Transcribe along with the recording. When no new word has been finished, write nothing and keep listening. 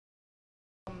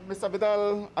Mr.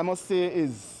 Vidal, I must say,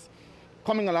 is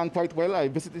coming along quite well. I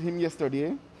visited him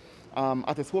yesterday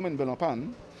at his home in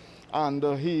Belopan,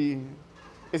 and he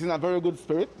is in a very good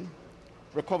spirit,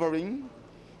 recovering.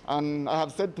 And I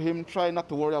have said to him, try not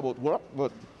to worry about work,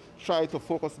 but try to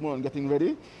focus more on getting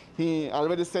ready. He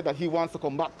already said that he wants to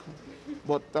come back,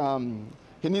 but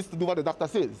he needs to do what the doctor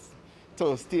says.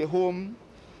 So stay home,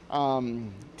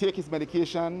 take his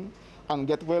medication, and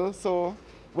get well. So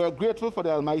we're grateful for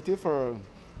the Almighty for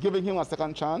giving him a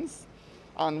second chance.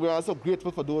 And we're also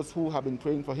grateful for those who have been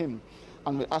praying for him.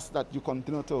 And we ask that you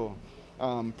continue to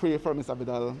pray for Mr.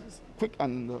 Vidal's quick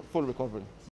and full recovery.